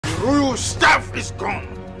royal staff is gone.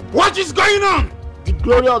 What is going on? The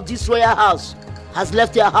glory of this royal house has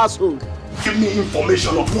left your household. Give me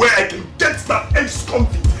information of where I can get that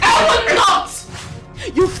ex-convict. I will not!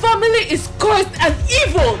 Your family is cursed and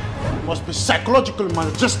evil! You must be psychologically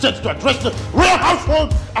maladjusted to address the royal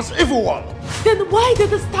household as evil one. Then why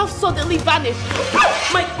did the staff suddenly vanish?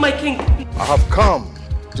 My king! I have come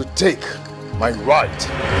to take my right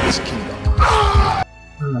in this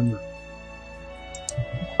kingdom.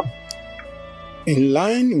 In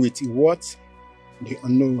line with what the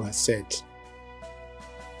unknown has said,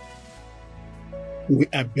 we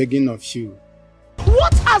are begging of you.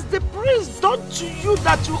 What has the prince done to you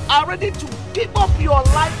that you are ready to give up your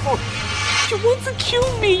life for? You want to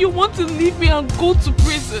kill me, you want to leave me and go to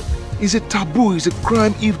prison. It's a taboo, it's a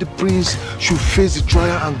crime if the prince should face the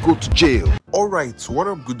trial and go to jail. Alright, what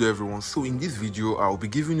up good everyone? So in this video I'll be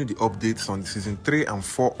giving you the updates on the season 3 and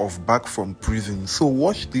 4 of Back from Prison. So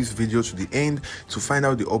watch this video to the end to find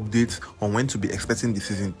out the updates on when to be expecting the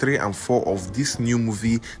season 3 and 4 of this new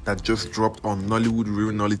movie that just dropped on Nollywood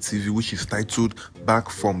Real Nolly TV, which is titled Back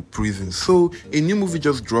from Prison. So a new movie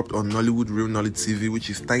just dropped on Nollywood Real Nolly TV, which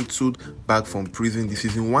is titled Back from Prison. The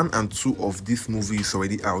season 1 and 2 of this movie is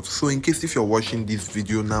already out. So in case if you're watching this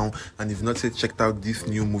video now and you've not yet checked out this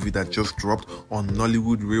new movie that just dropped on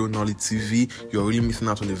Nollywood Real Nolly TV, you're really missing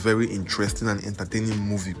out on a very interesting and entertaining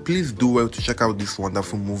movie. Please do well to check out this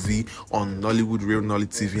wonderful movie on Nollywood Real Nolly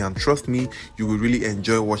TV, and trust me, you will really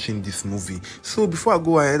enjoy watching this movie. So before I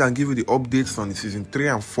go ahead and give you the updates on the season 3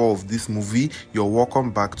 and 4 of this movie, you're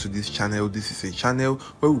welcome back to this channel. This is a channel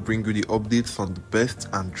where we bring you the updates on the best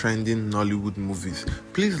and trending Nollywood movies.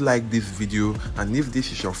 Please like this video, and if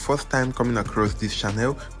this is your first time coming across this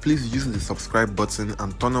channel, please use the subscribe button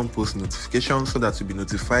and turn on post notifications so that you'll be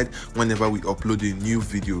notified whenever we upload a new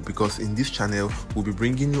video, because in this channel we'll be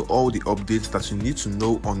bringing you all the updates that you need to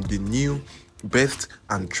know on the new best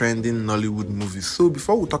and trending Nollywood movies. So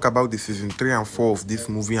before we talk about the season 3 and 4 of this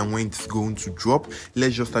movie and when it's going to drop,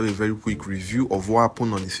 let's just have a very quick review of what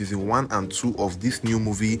happened on the season 1 and 2 of this new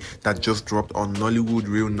movie that just dropped on Nollywood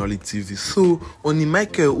Real Nolly TV. So Onny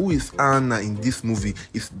Micheal, who is Anna in this movie,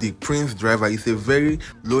 is the prince driver. He's a very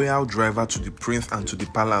loyal driver to the prince and to the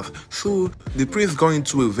palace. So the prince got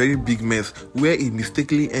into a very big mess where he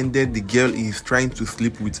mistakenly ended the girl he is trying to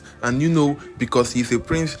sleep with, and because he's a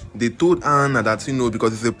prince, they told Anna that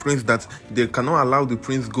because he's a prince, that they cannot allow the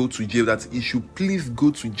prince go to jail, that he should please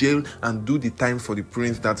go to jail and do the time for the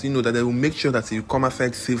prince, that that they will make sure that he will come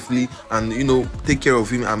outside safely and take care of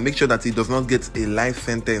him and make sure that he does not get a life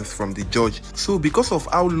sentence from the judge. So because of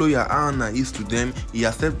how loyal Anna is to them, he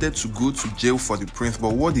accepted to go to jail for the prince.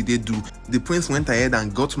 But what did they do? The prince went ahead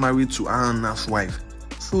and got married to Anna's wife.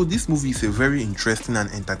 So this movie is a very interesting and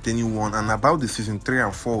entertaining one, and about the season 3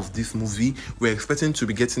 and 4 of this movie, we're expecting to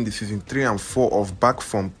be getting the season 3 and 4 of Back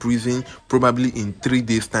from Prison probably in 3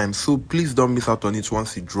 days time. So please don't miss out on it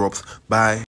once it drops. Bye.